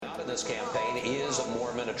this campaign, is a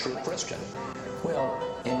Mormon a true Christian? Well,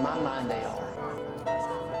 in my mind, they are.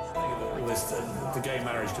 The gay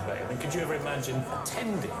marriage debate. I mean, could you ever imagine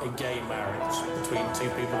attending a gay marriage between two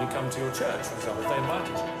people who come to your church, for example, if they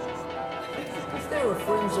invited you? If they were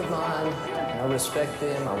friends of mine, and I respect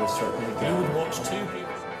them, I would certainly go. You would watch two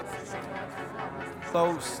people?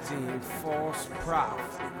 Boasting, false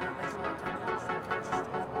prophet.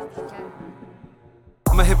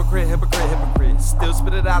 I'm a hypocrite. Still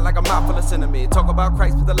spit it out like a mouthful of cinnamon. Talk about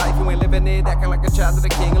Christ with the life you ain't living it. Acting like a child of the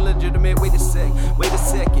king, illegitimate. Wait a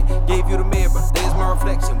second. Gave you the mirror, there's my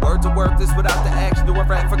reflection. Words are worthless without the action. Do I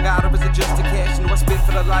rap for God or is it just a cash? Do I spit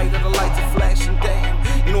for the light or the lights are flashing? Damn,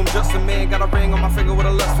 you know I'm just a man. Got a ring on my finger with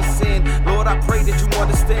a lust for sin. Lord, I pray that you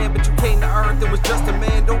understand. But you came to earth and was just a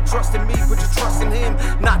man. Don't trust in me, put your trust in him.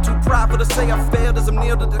 Not too prideful to say I failed as I'm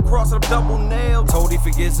nailed at the cross and I'm double nailed. Told he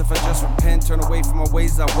forgives if I just repent. Turn away from my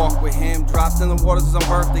ways, I walk with him. Dropped in the waters as I'm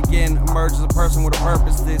birthed again. Emerge as a person with a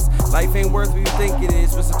purpose. This life ain't worth what you think it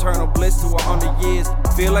is. It's eternal bliss to 100 years.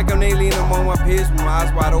 Feel like I'm an alien among my peers with my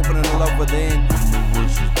eyes wide open and the love within.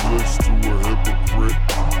 Ignorance is bliss to a hypocrite,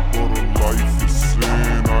 but a life is sin.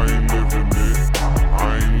 I ain't living it.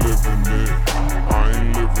 I ain't living it. I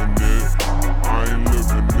ain't living it. I ain't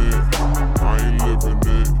living it. I ain't living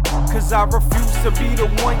it. Cause I refuse to be the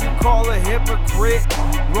one you call a hypocrite.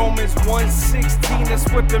 Romans 1:16, that's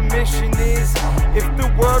what the mission is. If the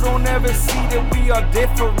world don't ever see that we are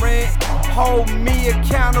different, hold me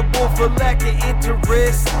accountable for lack of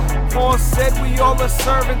interest. Paul said we all are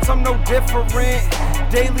servants, I'm no different.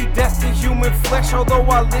 Daily death to human flesh, although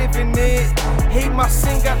I live in it. Hate my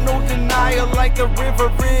sin, got no denial like the river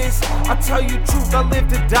is. I tell you truth, I live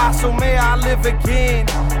to die, so may I live again.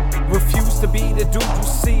 Refuse to be the dude you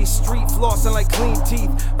see, street flossing like clean teeth,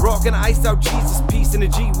 rocking iced out Jesus piece in a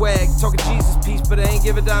G-Wag, talking Jesus peace, but I ain't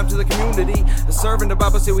give a dime to the community. A servant the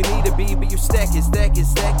Bible said we need to be, but you stacking,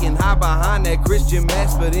 hide behind that Christian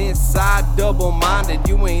mask, but inside double-minded.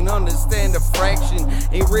 You ain't understand the fraction,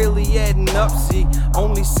 ain't really adding up. See,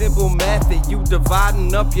 only simple method, you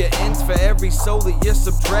dividing up your ends for every soul of your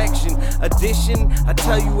subtraction. Addition, I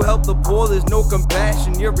tell you help the poor, there's no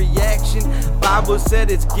compassion. Your reaction, Bible said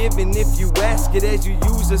it's given if you ask it, as you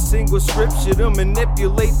use a single scripture to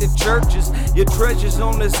manipulate the churches. Your treasures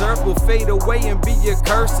on this earth will fade away and be your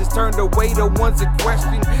curses turned away to ones that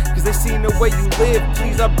question, cause they seen the way you live.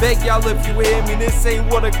 Please, I beg y'all, if you hear me, this ain't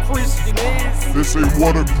what a Christian is. This ain't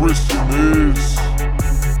what a Christian is.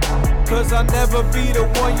 Cause I'll never be the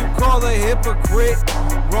one you call a hypocrite.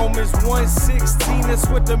 Romans 1:16, that's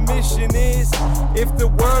what the mission is. If the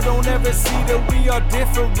world don't ever see that we are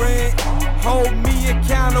different, hold me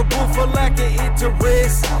accountable for lack of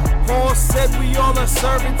interest. Paul said we all are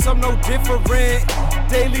servants, I'm no different.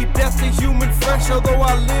 Daily death to human flesh, although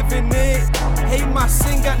I live in it. Hate my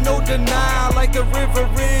sin, got no denial like the river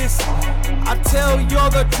is. I tell y'all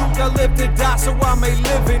the truth, I live to die, so I may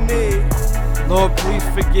live in it. Lord, please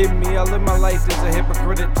forgive me. I live my life as a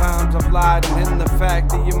hypocrite at times. I've lied and hidden the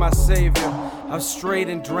fact that you're my savior. I've strayed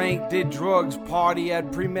and drank, did drugs, party,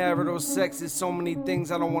 had premarital sex. There's so many things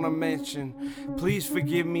I don't want to mention. Please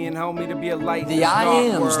forgive me and help me to be a light in The this I dark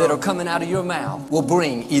ams world. that are coming out of your mouth will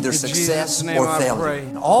bring either In success Jesus' name or I failure.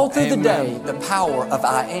 pray. All through the day, Amen. the power of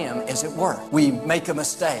I am is at work. We make a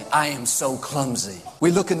mistake. I am so clumsy. We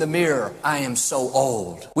look in the mirror. I am so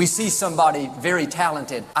old. We see somebody very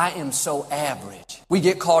talented. I am so average. We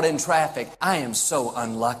get caught in traffic. I am so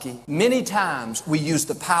unlucky. Many times we use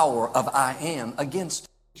the power of I am against.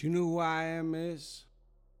 Do you know who I am is?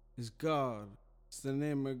 It's God. It's the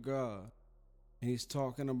name of God. And he's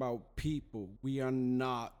talking about people. We are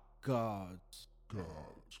not gods. God.